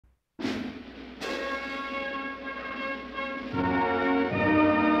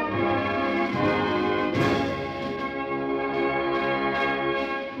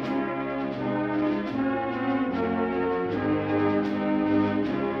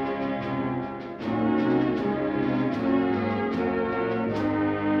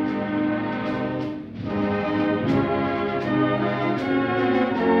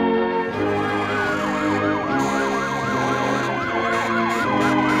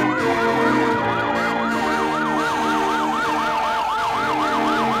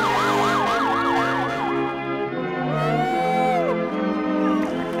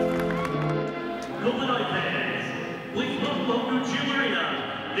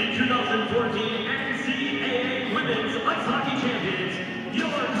the 2014 NCAA Women's Ice Hockey Champions, your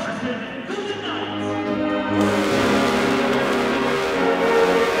Potsdam Golden Knights.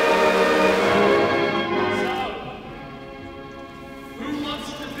 So, who wants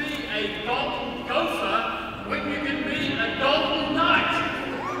to be a Golden Gopher when you can be a Golden Knight?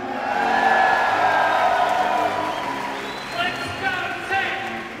 Let's go, Tech!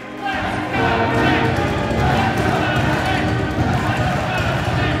 Let's go,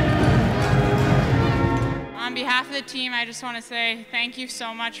 Tech! On behalf of the team, I just want to say thank you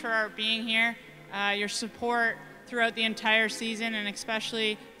so much for being here. Your support throughout the entire season and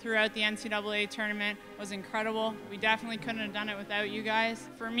especially throughout the NCAA tournament was incredible. We definitely couldn't have done it without you guys.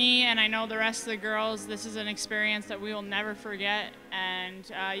 For me, and I know the rest of the girls, this is an experience that we will never forget, and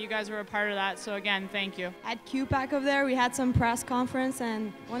you guys were a part of that, so again, thank you. At QPAC over there, we had some press conference,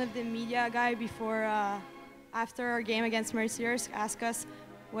 and one of the media guy after our game against Merciers asked us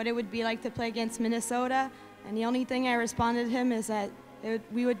what it would be like to play against Minnesota, and the only thing I responded to him is that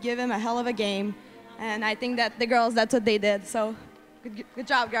we would give him a hell of a game, and I think that the girls, that's what they did, so good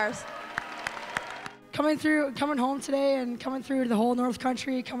job, girls. Coming home today and coming through the whole North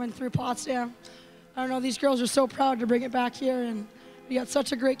Country, coming through Potsdam, I don't know, these girls are so proud to bring it back here, and we got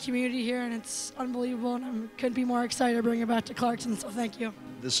such a great community here, and it's unbelievable, and I couldn't be more excited to bring it back to Clarkson, so thank you.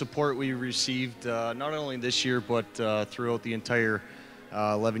 The support we received, not only this year, but throughout the entire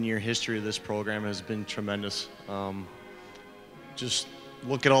 11-year history of this program has been tremendous. Just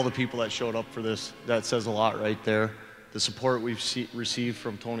look at all the people that showed up for this. That says a lot right there. The support we've received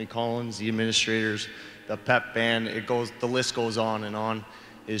from Tony Collins, the administrators, the pep band, the list goes on,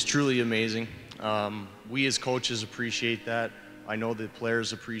 is truly amazing. We as coaches appreciate that. I know the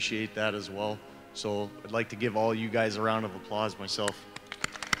players appreciate that as well. So I'd like to give all you guys a round of applause myself.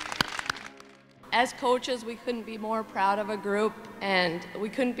 As coaches, we couldn't be more proud of a group, and we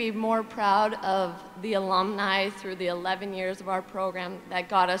couldn't be more proud of the alumni through the 11 years of our program that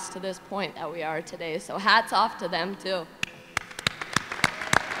got us to this point that we are today. So hats off to them too.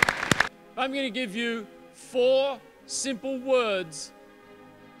 I'm going to give you 4 simple words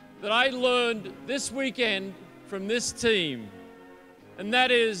that I learned this weekend from this team, and that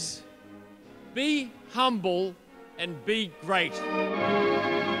is, be humble and be great.